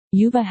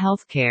Yuva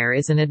Healthcare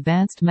is an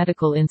advanced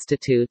medical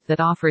institute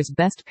that offers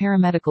best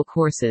paramedical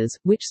courses,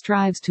 which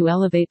strives to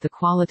elevate the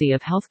quality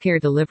of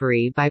healthcare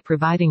delivery by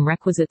providing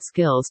requisite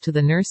skills to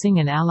the nursing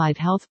and allied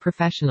health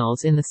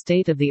professionals in the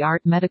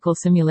state-of-the-art medical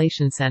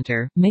simulation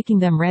center, making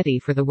them ready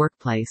for the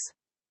workplace.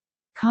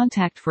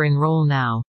 Contact for enroll now.